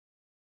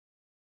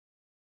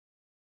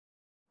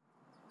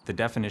The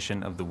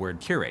definition of the word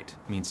curate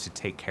means to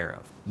take care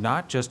of.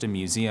 Not just a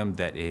museum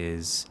that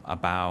is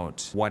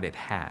about what it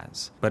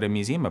has, but a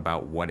museum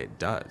about what it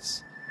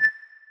does.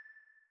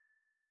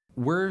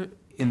 We're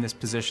in this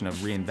position of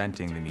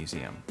reinventing the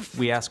museum.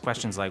 We ask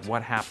questions like,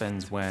 what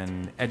happens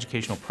when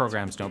educational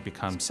programs don't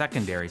become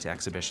secondary to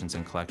exhibitions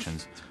and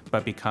collections,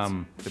 but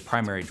become the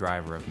primary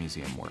driver of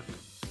museum work?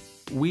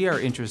 We are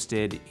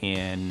interested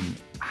in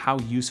how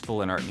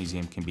useful an art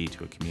museum can be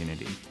to a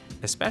community,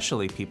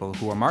 especially people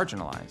who are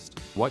marginalized.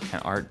 What can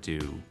art do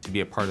to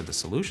be a part of the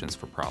solutions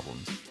for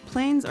problems?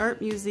 Plains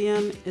Art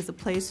Museum is a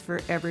place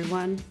for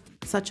everyone.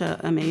 Such an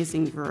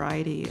amazing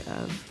variety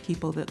of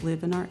people that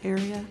live in our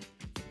area.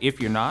 If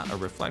you're not a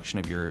reflection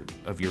of your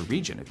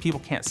region, if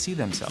people can't see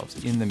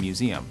themselves in the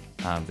museum,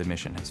 the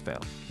mission has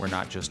failed. We're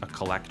not just a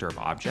collector of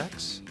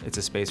objects, it's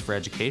a space for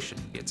education.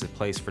 It's a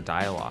place for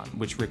dialogue,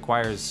 which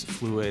requires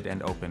fluid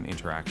and open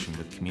interaction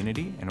with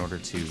community in order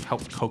to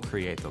help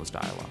co-create those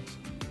dialogues.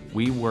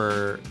 We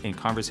were in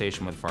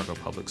conversation with Fargo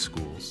Public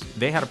Schools.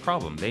 They had a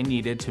problem. They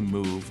needed to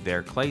move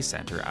their clay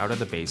center out of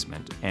the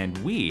basement, and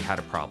we had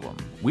a problem.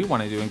 We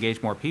wanted to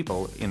engage more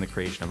people in the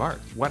creation of art.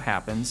 What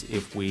happens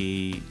if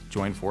we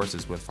join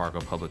forces with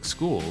Fargo Public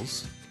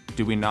Schools?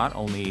 Do we not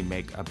only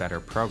make a better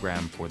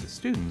program for the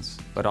students,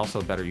 but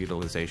also better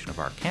utilization of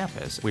our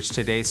campus, which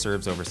today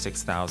serves over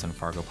 6,000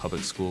 Fargo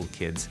Public School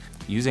kids,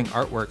 using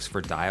artworks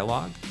for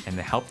dialogue and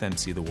to help them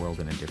see the world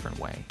in a different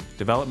way.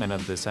 Development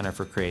of the Center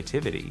for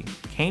Creativity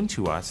came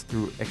to us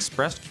through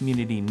expressed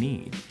community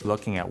need,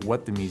 looking at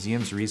what the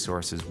museum's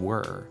resources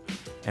were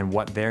and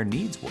what their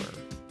needs were.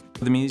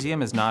 The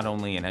museum is not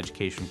only an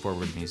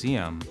education-forward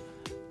museum,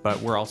 but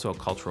we're also a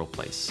cultural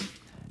place.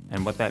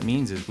 And what that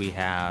means is we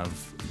have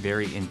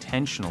very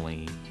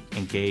intentionally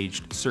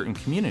engaged certain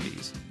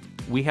communities.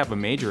 We have a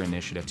major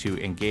initiative to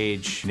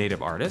engage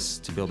Native artists,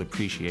 to build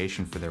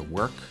appreciation for their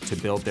work, to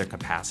build their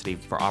capacity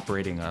for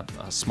operating a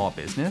small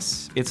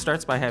business. It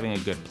starts by having a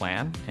good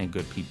plan and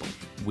good people.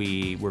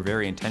 We were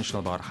very intentional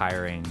about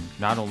hiring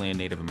not only a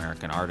Native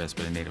American artist,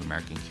 but a Native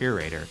American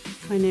curator.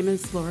 My name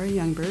is Laura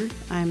Youngberg.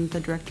 I'm the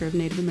Director of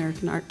Native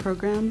American Art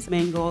Programs. The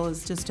main goal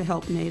is just to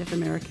help Native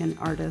American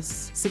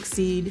artists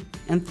succeed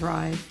and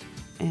thrive,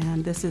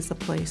 and this is a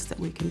place that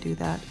we can do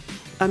that.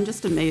 I'm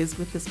just amazed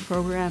with this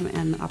program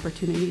and the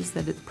opportunities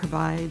that it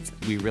provides.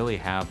 We really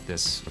have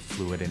this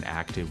fluid and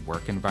active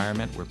work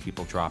environment where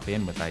people drop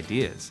in with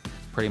ideas.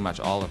 Pretty much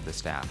all of the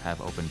staff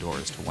have open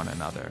doors to one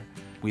another.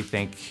 We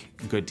think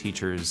good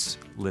teachers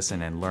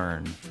listen and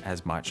learn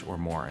as much or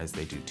more as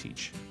they do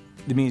teach.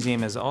 The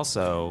museum is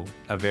also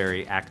a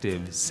very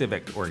active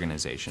civic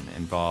organization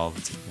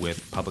involved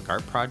with public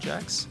art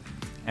projects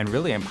and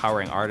really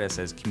empowering artists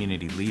as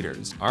community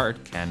leaders.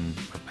 Art can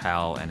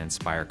propel and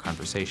inspire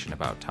conversation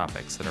about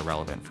topics that are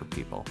relevant for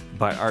people.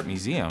 But art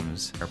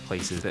museums are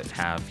places that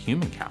have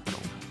human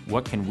capital.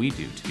 What can we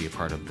do to be a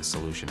part of the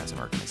solution as an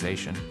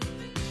organization?